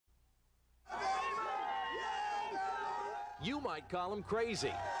you might call him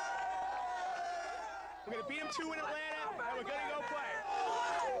crazy. We're going to beat them 2 in Atlanta, and we're going to go play.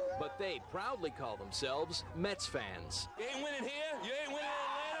 But they proudly call themselves Mets fans. You ain't winning here, you ain't winning in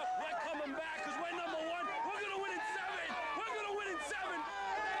Atlanta, we're coming back because we're number 1. We're going to win in 7. We're going to win in 7.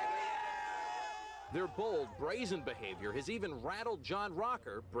 Their bold, brazen behavior has even rattled John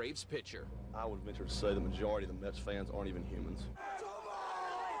Rocker, Braves pitcher. I would venture to say the majority of the Mets fans aren't even humans.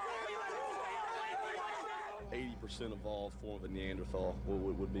 80% evolved form of a Neanderthal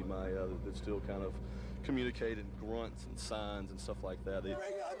would be my, that still kind of communicated grunts and signs and stuff like that. Bring on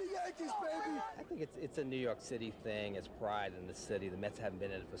the Yankees, baby! I think it's a New York City thing. It's pride in the city. The Mets haven't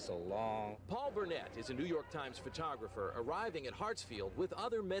been in it for so long. Paul Burnett is a New York Times photographer arriving at Hartsfield with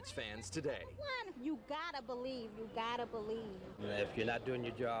other Mets fans today. One, you gotta believe, you gotta believe. If you're not doing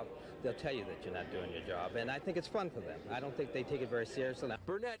your job, they'll tell you that you're not doing your job, and I think it's fun for them. I don't think they take it very seriously.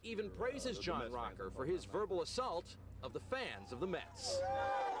 Burnett even praises John Rocker for his verbal assault of the fans of the Mets.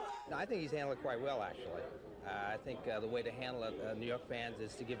 No, I think he's handled it quite well, actually. I think the way to handle New York fans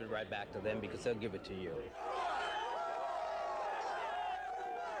is to give it right back to them because they'll give it to you.